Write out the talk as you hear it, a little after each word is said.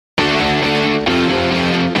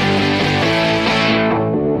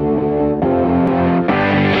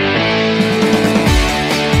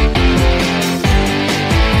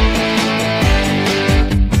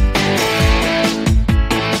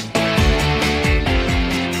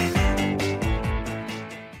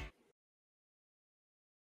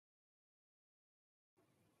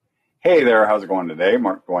Hey there, how's it going today?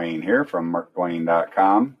 Mark Dwayne here from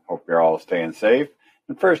markdwayne.com. Hope you're all staying safe.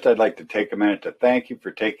 And first, I'd like to take a minute to thank you for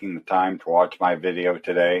taking the time to watch my video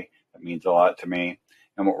today. That means a lot to me.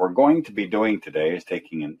 And what we're going to be doing today is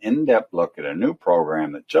taking an in-depth look at a new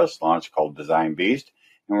program that just launched called Designbeast.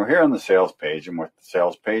 And we're here on the sales page, and what the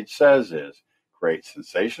sales page says is, create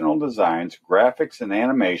sensational designs, graphics, and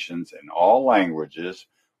animations in all languages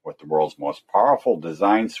with the world's most powerful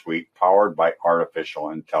design suite powered by artificial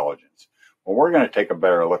intelligence. Well, we're going to take a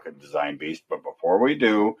better look at Designbeast, but before we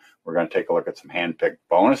do, we're going to take a look at some hand-picked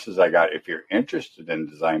bonuses I got if you're interested in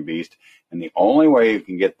Designbeast. And the only way you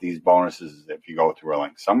can get these bonuses is if you go through a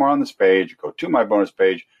link somewhere on this page, go to my bonus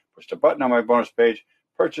page, push the button on my bonus page,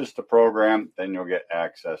 purchase the program, then you'll get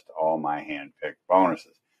access to all my hand-picked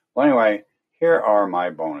bonuses. Well, anyway, here are my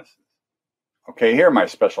bonuses. Okay, here are my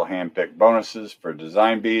special hand-picked bonuses for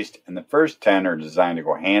Designbeast, and the first 10 are designed to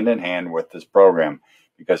go hand in hand with this program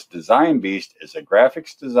because Designbeast is a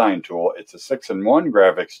graphics design tool. It's a 6-in-1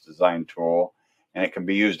 graphics design tool, and it can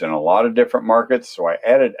be used in a lot of different markets, so I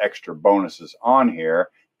added extra bonuses on here.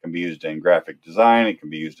 It can be used in graphic design, it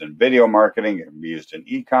can be used in video marketing, it can be used in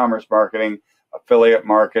e-commerce marketing, affiliate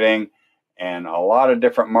marketing, and a lot of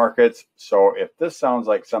different markets. So if this sounds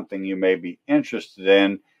like something you may be interested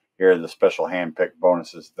in, here are the special hand-picked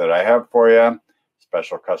bonuses that I have for you.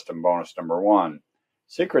 Special custom bonus number 1,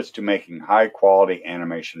 secrets to making high-quality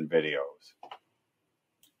animation videos.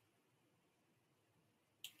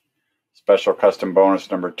 Special custom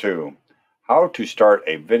bonus number 2, how to start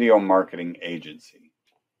a video marketing agency.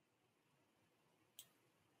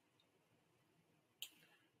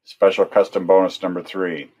 Special custom bonus number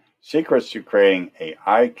 3, secrets to creating an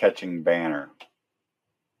eye-catching banner.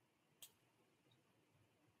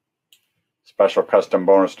 Special custom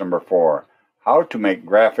bonus number 4, how to make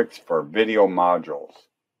graphics for video modules.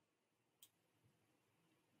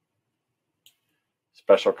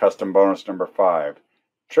 Special custom bonus number 5,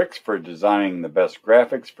 tricks for designing the best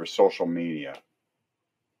graphics for social media.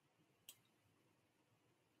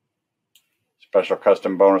 Special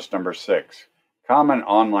custom bonus number 6, common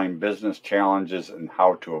online business challenges and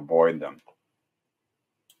how to avoid them.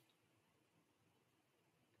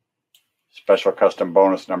 Special custom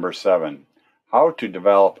bonus number 7, how to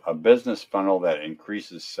develop a business funnel that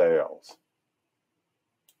increases sales.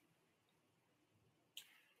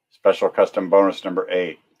 Special custom bonus number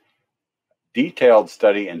 8, detailed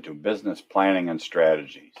study into business planning and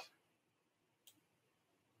strategies.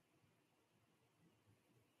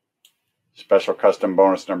 Special custom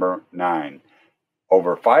bonus number 9,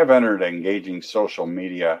 over 500 engaging social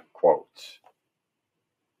media quotes.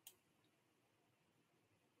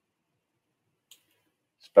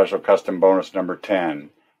 Special custom bonus number 10,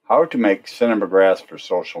 how to make cinemagraphs for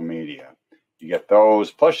social media. You get those,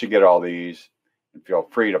 plus you get all these, and feel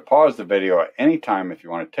free to pause the video at any time if you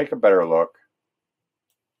want to take a better look.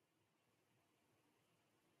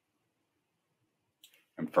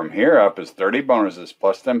 And from here up is 30 bonuses,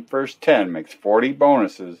 plus them first 10 makes 40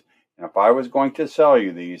 bonuses, and if I was going to sell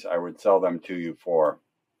you these, I would sell them to you for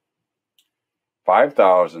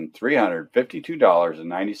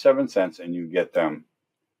 $5,352.97, and you get them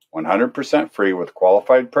 100% free with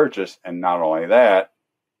qualified purchase. And not only that,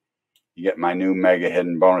 you get my new mega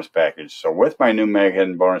hidden bonus package. So with my new mega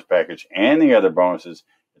hidden bonus package and the other bonuses,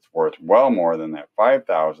 it's worth well more than that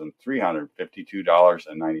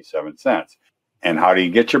 $5,352.97. And how do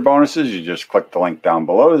you get your bonuses? You just click the link down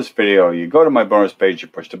below this video. You go to my bonus page, you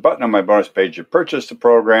push the button on my bonus page, you purchase the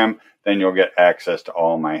program, then you'll get access to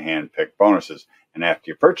all my hand-picked bonuses. And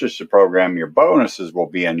after you purchase the program, your bonuses will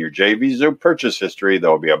be in your JVZoo purchase history. There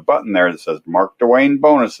will be a button there that says Mark Dwayne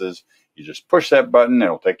Bonuses. You just push that button.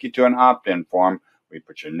 It'll take you to an opt-in form. We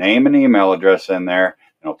put your name and email address in there, and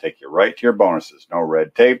it'll take you right to your bonuses. No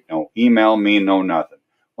red tape, no email me, no nothing.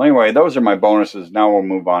 Well, anyway, those are my bonuses. Now we'll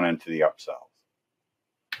move on into the upsells.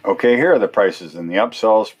 Okay, here are the prices in the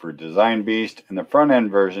upsells for Designbeast, and the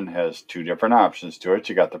front-end version has 2 different options to it.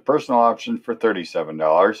 You got the personal option for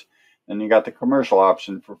 $37, and you got the commercial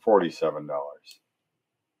option for $47.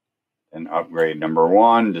 And upgrade number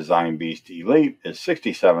 1, Designbeast Elite, is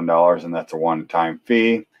 $67, and that's a one-time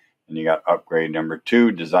fee. And you got upgrade number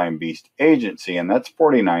 2, Designbeast Agency, and that's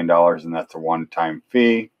 $49, and that's a one-time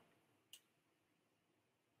fee.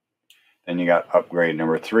 Then you got upgrade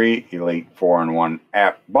number 3, Elite 4-in-1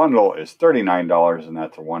 app bundle is $39, and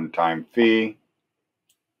that's a one-time fee.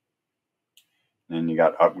 Then you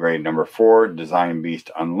got upgrade number 4,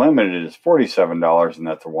 Designbeast Unlimited is $47, and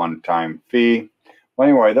that's a one-time fee. Well,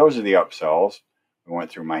 anyway, those are the upsells. We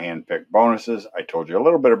went through my hand-picked bonuses. I told you a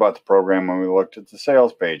little bit about the program when we looked at the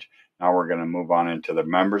sales page. Now we're going to move on into the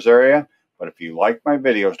members area. But if you like my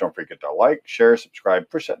videos, don't forget to like, share, subscribe,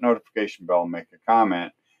 push that notification bell, and make a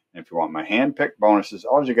comment. And if you want my hand-picked bonuses,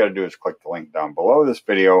 all you got to do is click the link down below this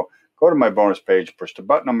video, go to my bonus page, push the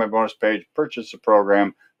button on my bonus page, purchase the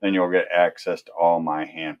program, then you'll get access to all my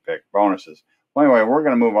hand-picked bonuses. Well, anyway, we're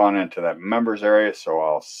going to move on into that members area, so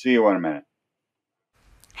I'll see you in a minute.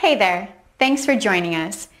 Hey there, thanks for joining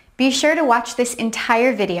us. Be sure to watch this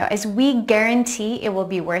entire video as we guarantee it will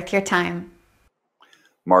be worth your time.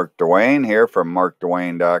 Mark Dwayne here from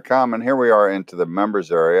markdwayne.com, and here we are into the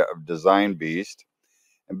members area of Designbeast.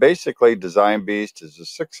 And basically, Designbeast is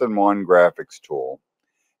a 6-in-1 graphics tool.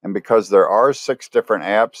 And because there are 6 different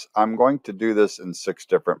apps, I'm going to do this in 6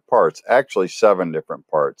 different parts, actually 7 different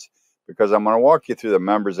parts, because I'm going to walk you through the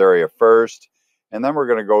members area first, and then we're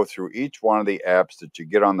going to go through each one of the apps that you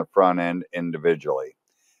get on the front end individually.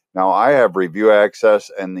 Now, I have review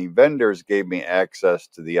access, and the vendors gave me access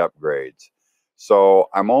to the upgrades. So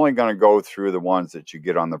I'm only going to go through the ones that you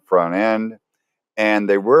get on the front end, and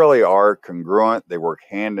they really are congruent. They work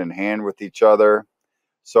hand in hand with each other.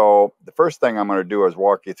 So the first thing I'm going to do is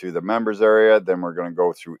walk you through the members area. Then we're going to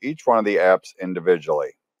go through each one of the apps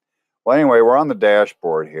individually. Well, anyway, we're on the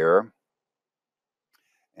dashboard here.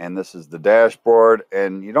 And this is the dashboard.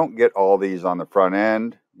 And you don't get all these on the front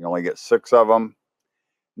end. You only get 6 of them.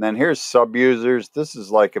 And then here's sub-users. This is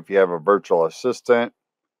like if you have a virtual assistant.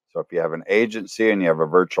 So if you have an agency and you have a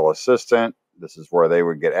virtual assistant, this is where they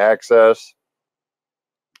would get access.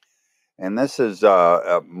 And this is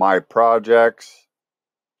my projects.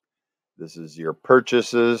 This is your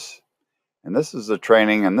purchases, and this is the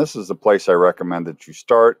training, and this is the place I recommend that you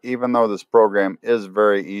start, even though this program is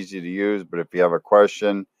very easy to use. But if you have a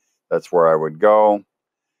question, that's where I would go.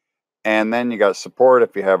 And then you got support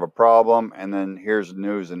if you have a problem, and then here's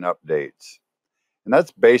news and updates. And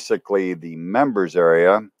that's basically the members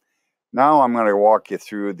area. Now I'm going to walk you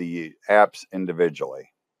through the apps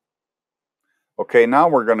individually. Okay, now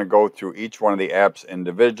we're going to go through each one of the apps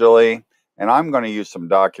individually. And I'm going to use some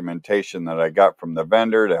documentation that I got from the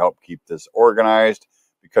vendor to help keep this organized,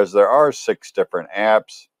 because there are 6 different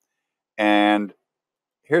apps. And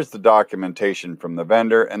here's the documentation from the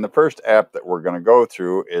vendor. And the first app that we're going to go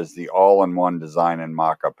through is the all-in-one design and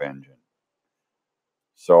mockup engine.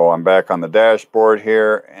 So I'm back on the dashboard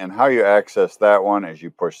here. And how you access that one is you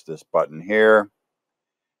push this button here,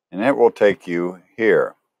 and it will take you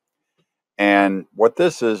here. And what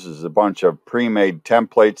this is a bunch of pre-made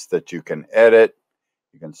templates that you can edit.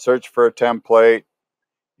 You can search for a template.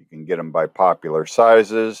 You can get them by popular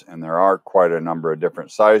sizes, and there are quite a number of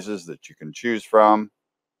different sizes that you can choose from.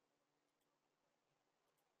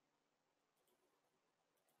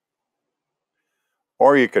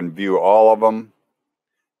 Or you can view all of them.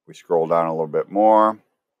 We scroll down a little bit more.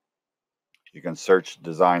 You can search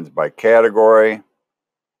designs by category.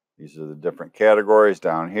 These are the different categories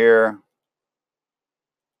down here.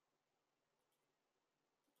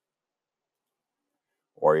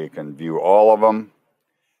 Or you can view all of them.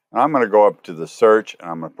 And I'm going to go up to the search, and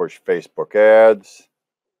I'm going to push Facebook ads.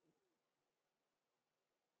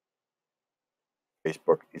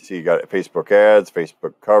 Facebook, you see you got Facebook ads,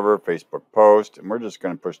 Facebook cover, Facebook post, and we're just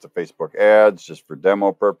going to push the Facebook ads just for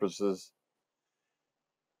demo purposes.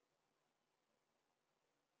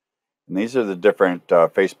 And these are the different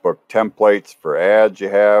Facebook templates for ads you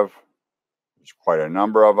have. There's quite a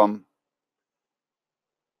number of them.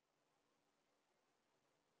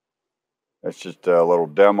 That's just a little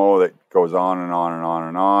demo that goes on and on and on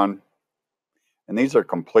and on. And these are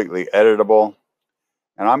completely editable.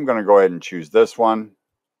 And I'm going to go ahead and choose this one.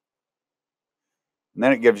 And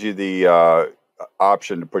then it gives you the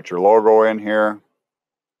option to put your logo in here.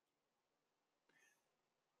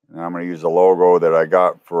 And I'm going to use a logo that I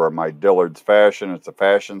got for my Dillard's Fashion. It's a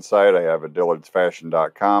fashion site. I have a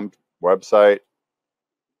dillardsfashion.com website.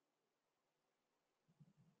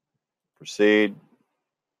 Proceed.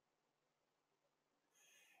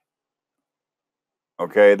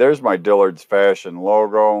 Okay, there's my Dillard's Fashion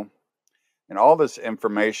logo. And all this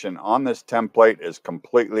information on this template is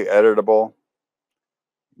completely editable.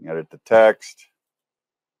 You can edit the text.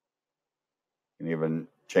 You can even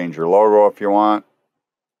change your logo if you want.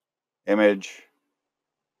 Image.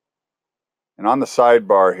 And on the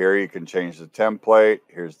sidebar here, you can change the template.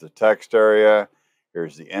 Here's the text area.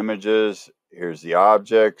 Here's the images. Here's the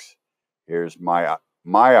objects. Here's my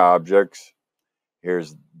objects.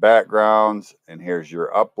 Here's backgrounds, and here's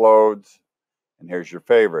your uploads, and here's your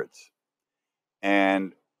favorites.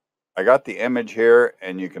 And I got the image here,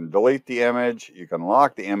 and you can delete the image. You can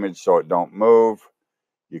lock the image so it don't move.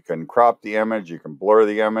 You can crop the image. You can blur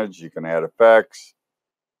the image. You can add effects.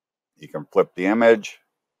 You can flip the image.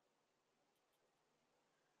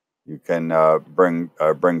 You can bring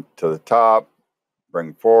to the top,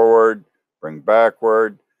 bring forward, bring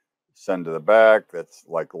backward, send to the back. That's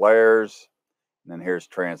like layers. And then here's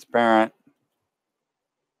transparent.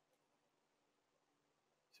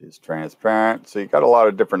 See, it's transparent. So you got a lot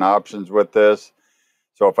of different options with this.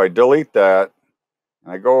 So if I delete that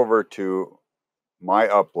and I go over to my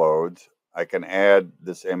uploads, I can add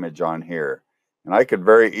this image on here. And I could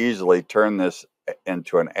very easily turn this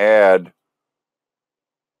into an ad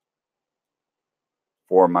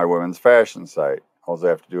for my women's fashion site. All I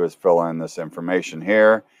have to do is fill in this information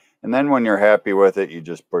here. And then when you're happy with it, you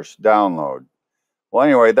just push download. Well,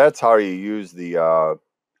 anyway, that's how you use the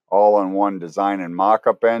all-in-one design and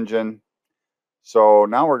mockup engine. So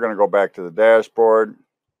now we're going to go back to the dashboard.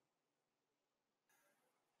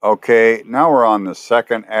 Okay, now we're on the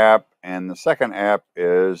second app, and the second app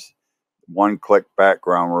is one-click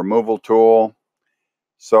background removal tool.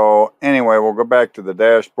 So anyway, we'll go back to the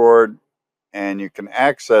dashboard, and you can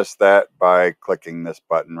access that by clicking this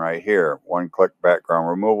button right here. One-click background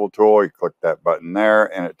removal tool. You click that button there,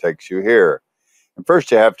 and it takes you here. And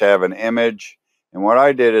first you have to have an image. And what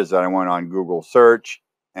I did is I went on Google search,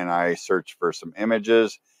 and I searched for some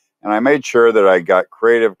images, and I made sure that I got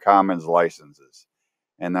Creative Commons licenses.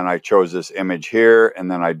 And then I chose this image here,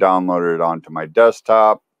 and then I downloaded it onto my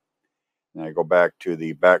desktop. And I go back to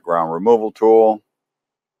the background removal tool,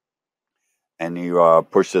 and you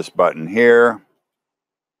push this button here.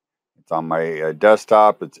 It's on my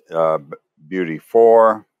desktop. It's Beauty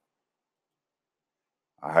 4.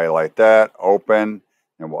 I highlight that, open,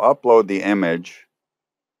 and we'll upload the image.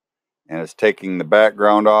 And it's taking the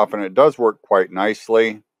background off, and it does work quite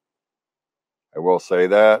nicely. I will say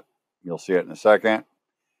that. You'll see it in a second.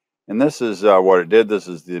 And this is what it did. This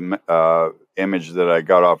is the image that I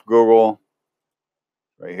got off Google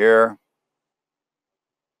right here.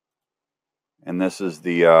 And this is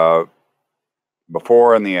the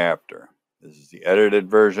before and the after. This is the edited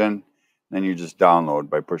version. Then you just download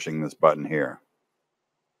by pushing this button here.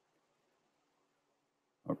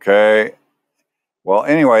 Okay. Well,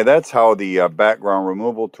 anyway, that's how the background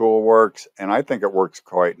removal tool works. And I think it works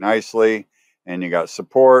quite nicely. And you got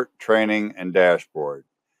support, training, and dashboard.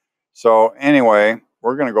 So anyway,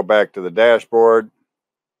 we're going to go back to the dashboard.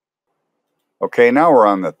 Okay, now we're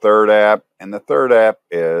on the third app, and the third app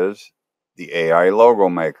is the AI Logo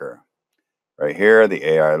Maker. Right here, the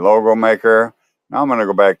AI Logo Maker. Now I'm going to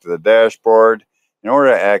go back to the dashboard. In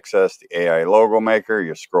order to access the AI Logo Maker,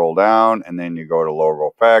 you scroll down, and then you go to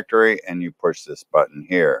Logo Factory, and you push this button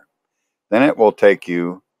here. Then it will take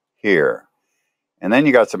you here. And then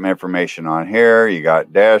you got some information on here. You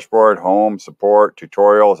got dashboard, home, support,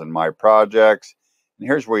 tutorials, and my projects. And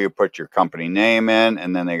here's where you put your company name in,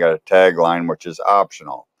 and then they got a tagline, which is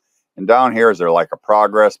optional. And down here is there like a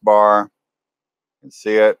progress bar. You can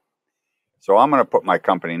see it. So I'm going to put my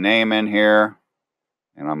company name in here,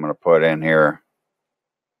 and I'm going to put in here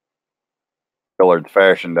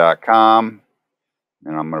dillardsfashion.com,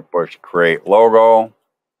 and I'm going to push create logo.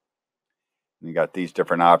 You got these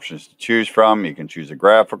different options to choose from. You can choose a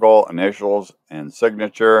graphical, initials, and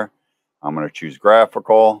signature. I'm going to choose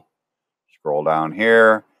graphical. Scroll down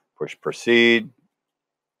here, push proceed,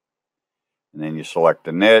 and then you select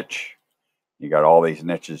a niche. You got all these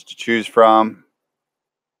niches to choose from.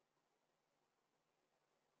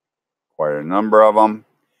 Quite a number of them.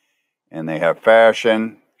 And they have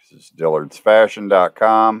fashion. This is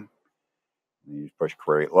dillardsfashion.com. And you push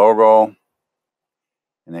create logo.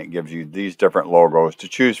 And it gives you these different logos to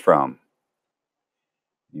choose from.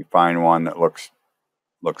 You find one that looks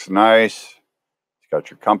nice. It's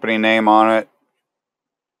got your company name on it.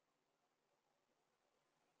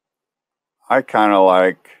 I kind of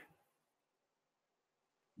like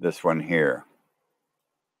this one here.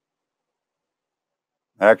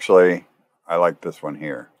 Actually, I like this one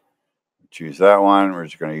here. Choose that one. We're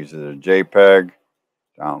just going to use it as a JPEG.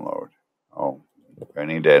 Download. Oh, I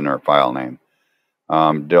need to enter a file name.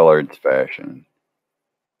 Dillard's Fashion.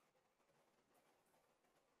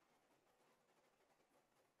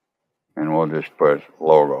 And we'll just put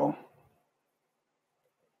logo.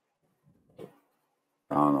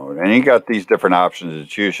 Download. And you got these different options to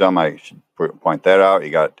choose from. I should point that out.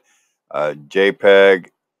 You got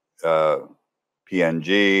JPEG,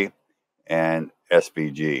 PNG, and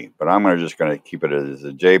SVG. But I'm just going to keep it as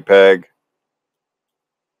a JPEG.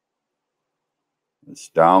 It's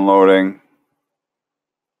downloading.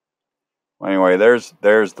 Anyway, there's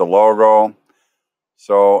the logo.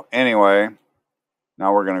 So anyway,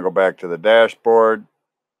 now we're going to go back to the dashboard.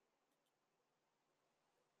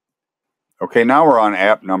 Okay, now we're on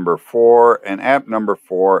app number 4, and app number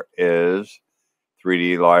 4 is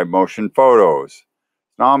 3D Live Motion Photos.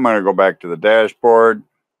 Now I'm going to go back to the dashboard,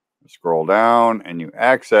 scroll down, and you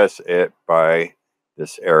access it by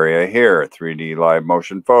this area here, 3D Live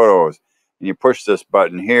Motion Photos. And you push this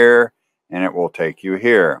button here, and it will take you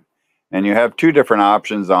here. And you have two different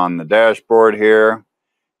options on the dashboard here.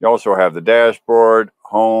 You also have the dashboard,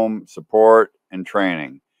 home, support, and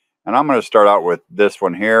training. And I'm going to start out with this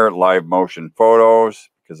one here, Live Motion Photos,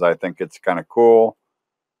 because I think it's kind of cool.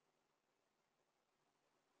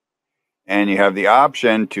 And you have the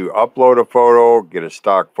option to upload a photo, get a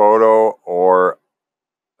stock photo, or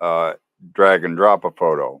drag and drop a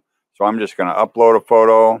photo. So I'm just going to upload a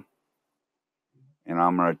photo, and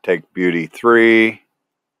I'm going to take Beauty 3,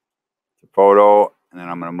 the photo, and then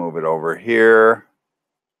I'm going to move it over here.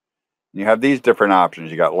 You have these different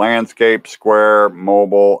options. You got landscape, square,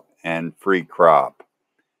 mobile, and free crop.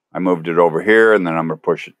 I moved it over here, and then I'm going to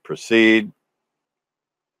push it proceed.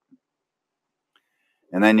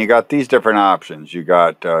 And then you got these different options. You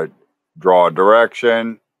got draw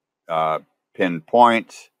direction, pin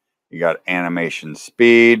points, you got animation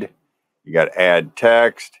speed, you got add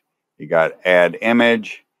text, you got add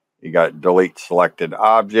image, you got delete selected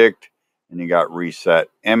object, and you got reset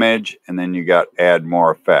image, and then you got add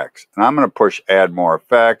more effects. And I'm going to push add more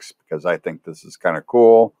effects because I think this is kind of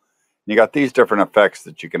cool. You got these different effects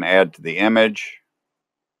that you can add to the image.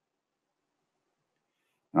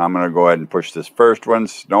 And I'm going to go ahead and push this first one,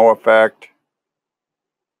 snow effect.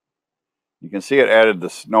 You can see it added the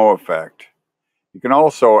snow effect. You can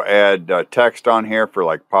also add text on here for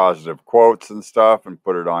like positive quotes and stuff, and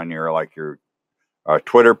put it on your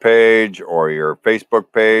Twitter page or your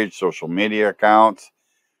Facebook page, social media accounts.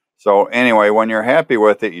 So anyway, when you're happy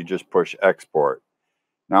with it, you just push export.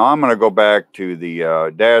 Now I'm going to go back to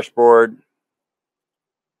the dashboard.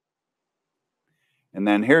 And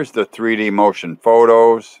then here's the 3D motion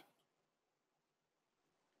photos.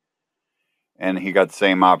 And he got the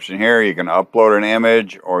same option here. You can upload an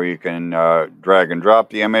image, or you can drag and drop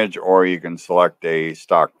the image, or you can select a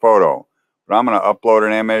stock photo. But I'm going to upload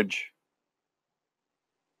an image.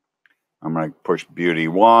 I'm going to push Beauty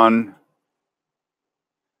 1.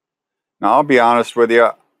 Now, I'll be honest with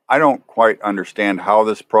you. I don't quite understand how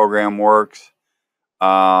this program works.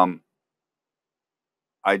 I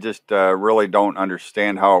just really don't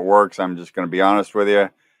understand how it works. I'm just going to be honest with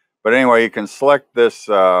you. But anyway, you can select this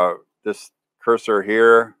this cursor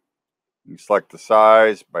here. You select the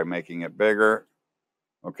size by making it bigger.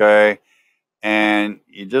 Okay. And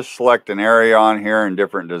you just select an area on here in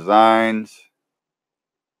different designs.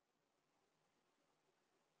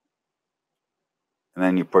 And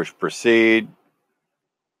then you push proceed.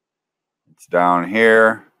 It's down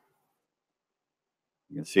here.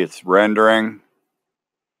 You can see it's rendering.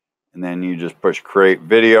 And then you just push create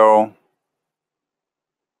video.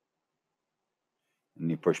 And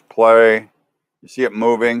you push play. You see it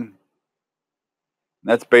moving. And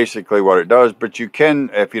that's basically what it does. But you can,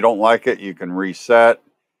 if you don't like it, you can reset.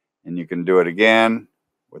 And you can do it again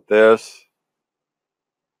with this.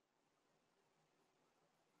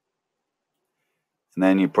 And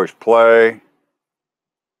then you push play.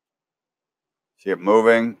 See it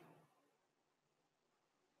moving.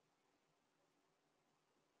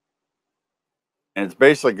 And it's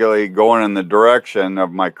basically going in the direction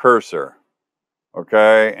of my cursor.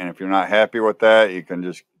 Okay, and if you're not happy with that, you can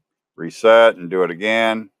just reset and do it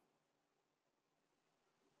again.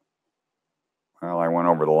 Well, I went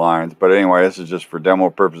over the lines, but anyway, this is just for demo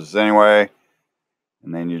purposes anyway.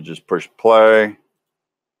 And then you just push play.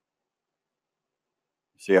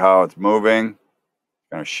 See how it's moving?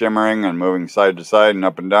 Kind of shimmering and moving side to side and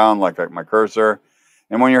up and down like my cursor.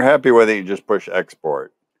 And when you're happy with it, you just push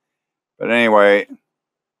export. But anyway,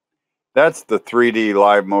 that's the 3D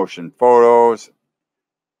live motion photos.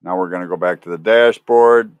 Now we're going to go back to the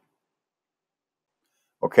dashboard.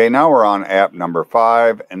 Okay, now we're on app number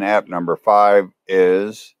 5, and app number 5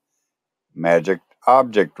 is Magic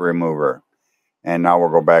Object Remover. And now we'll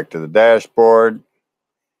go back to the dashboard.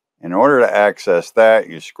 In order to access that,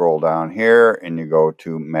 you scroll down here and you go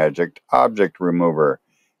to Magic Object Remover.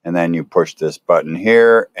 And then you push this button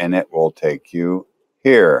here and it will take you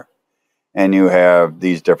here. And you have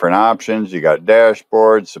these different options. You got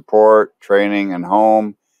dashboard, support, training, and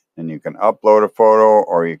home. And you can upload a photo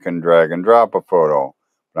or you can drag and drop a photo.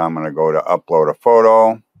 But I'm going to go to upload a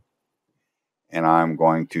photo. And I'm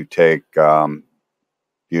going to take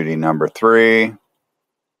beauty number 3.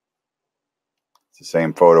 It's the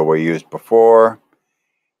same photo we used before.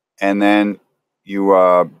 And then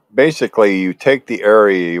you basically you take the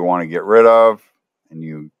area you want to get rid of. And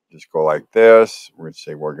you just go like this. We're going to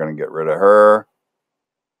say we're going to get rid of her.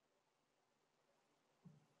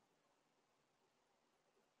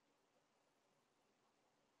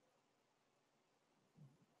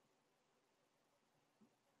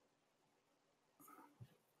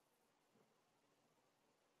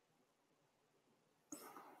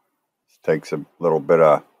 Just takes a little bit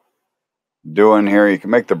of doing here. You can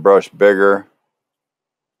make the brush bigger.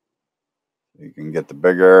 You can get the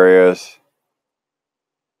big areas.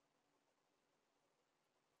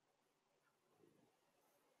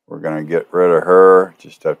 We're going to get rid of her.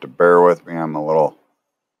 Just have to bear with me. I'm a little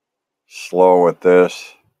slow with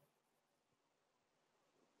this.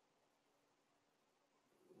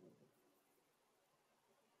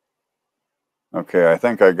 Okay, I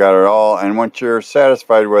think I got it all. And once you're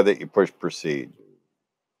satisfied with it, you push proceed.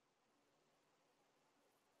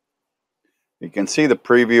 You can see the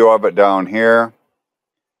preview of it down here.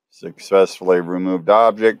 Successfully removed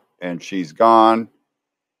object, and she's gone.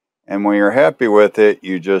 And when you're happy with it,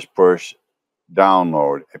 you just push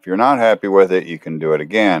download. If you're not happy with it, you can do it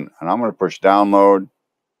again. And I'm going to push download.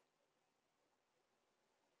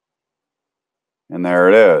 And there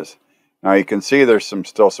it is. Now you can see there's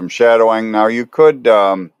still some shadowing. Now you could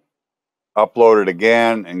upload it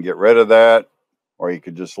again and get rid of that, or you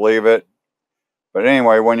could just leave it. But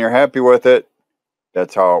anyway, when you're happy with it,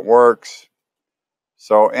 that's how it works.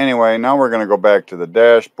 So anyway, now we're going to go back to the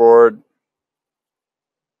dashboard.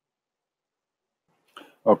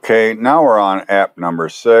 Okay, now we're on app number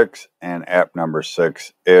 6, and app number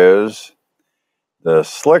 6 is the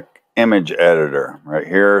Slick Image Editor. Right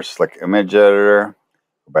here, Slick Image Editor.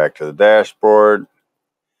 Go back to the dashboard,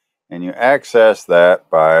 and you access that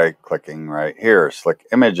by clicking right here, Slick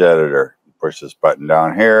Image Editor. Push this button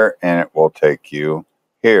down here, and it will take you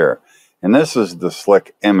here. And this is the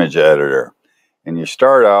Slick Image Editor. And you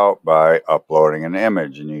start out by uploading an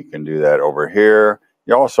image, and you can do that over here.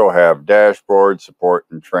 You also have dashboard, support,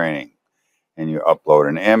 and training. And you upload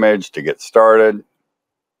an image to get started.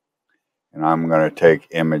 And I'm going to take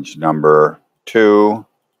image number 2.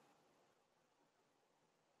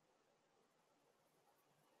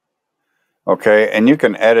 Okay, and you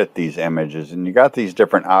can edit these images, and you got these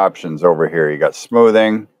different options over here. You got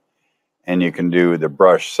smoothing, and you can do the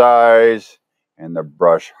brush size and the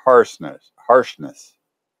brush harshness.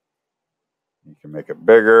 You can make it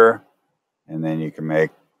bigger, and then you can make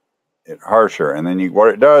it harsher. And then what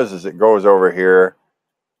it does is it goes over here,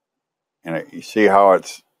 and you see how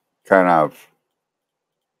it's kind of,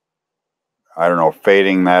 I don't know,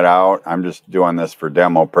 fading that out. I'm just doing this for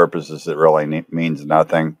demo purposes. It really means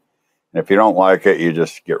nothing. And if you don't like it, you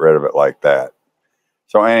just get rid of it like that.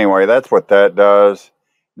 So anyway, that's what that does.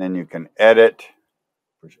 And then you can edit,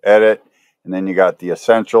 push edit, and then you got the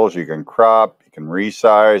essentials. You can crop, you can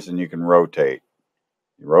resize, and you can rotate.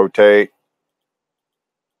 You rotate.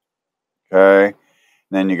 Okay. And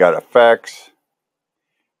then you got effects.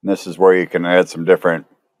 And this is where you can add some different,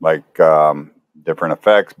 different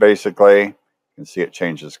effects, basically. You can see it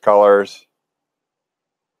changes colors.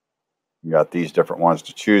 You got these different ones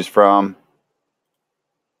to choose from.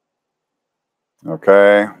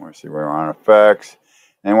 Okay, let's see, we're on effects.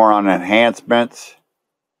 Then we're on enhancements.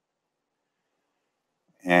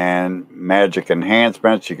 And magic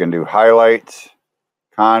enhancements, you can do highlights,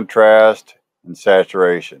 contrast, and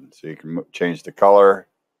saturation. So you can change the color,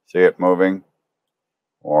 see it moving,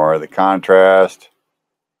 or the contrast,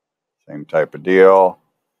 same type of deal.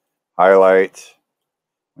 Highlights.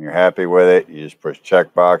 When you're happy with it, you just push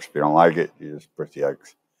checkbox. If you don't like it, you just push the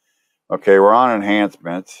X. Okay, we're on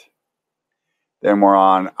enhancements. Then we're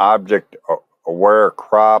on object aware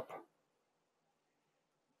crop.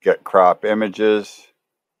 Get crop images.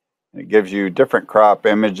 It gives you different crop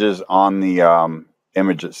images on the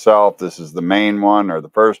image itself. This is the main one, or the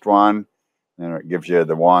first one. And it gives you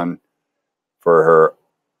the one for her,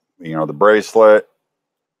 the bracelet.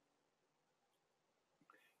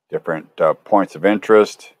 Different points of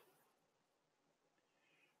interest.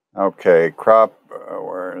 Okay, crop,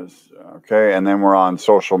 okay, and then we're on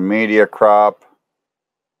social media crop.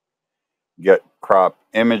 Get crop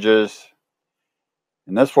images.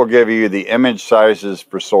 And this will give you the image sizes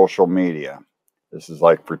for social media. This is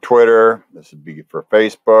like for Twitter. This would be for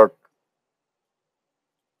Facebook.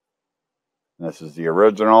 And this is the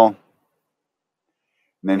original. And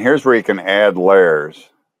then here's where you can add layers.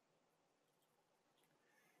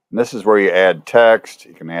 And this is where you add text.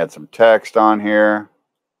 You can add some text on here.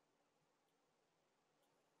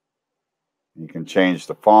 You can change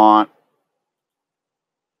the font.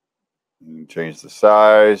 You can change the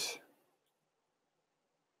size.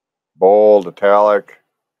 Bold, italic,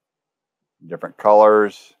 different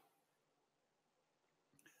colors.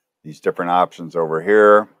 These different options over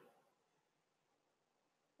here.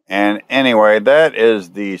 And anyway, that is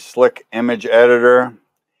the Slick Image Editor.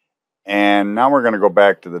 And now we're going to go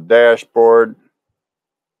back to the dashboard.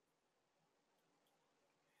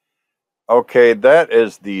 Okay, that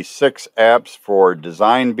is the 6 apps for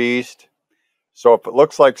Designbeast. So if it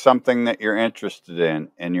looks like something that you're interested in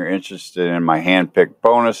and you're interested in my hand-picked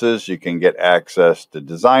bonuses, you can get access to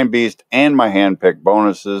Designbeast and my hand-picked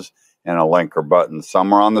bonuses in a link or button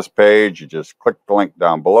somewhere on this page. You just click the link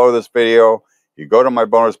down below this video. You go to my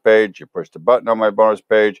bonus page, you push the button on my bonus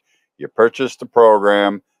page, you purchase the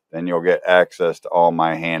program, then you'll get access to all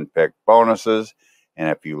my hand-picked bonuses. And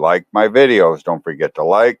if you like my videos, don't forget to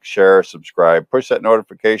like, share, subscribe, push that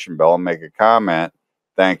notification bell, and make a comment.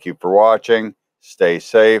 Thank you for watching. Stay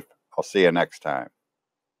safe. I'll see you next time.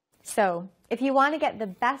 So, if you want to get the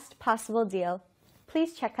best possible deal,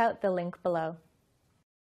 please check out the link below.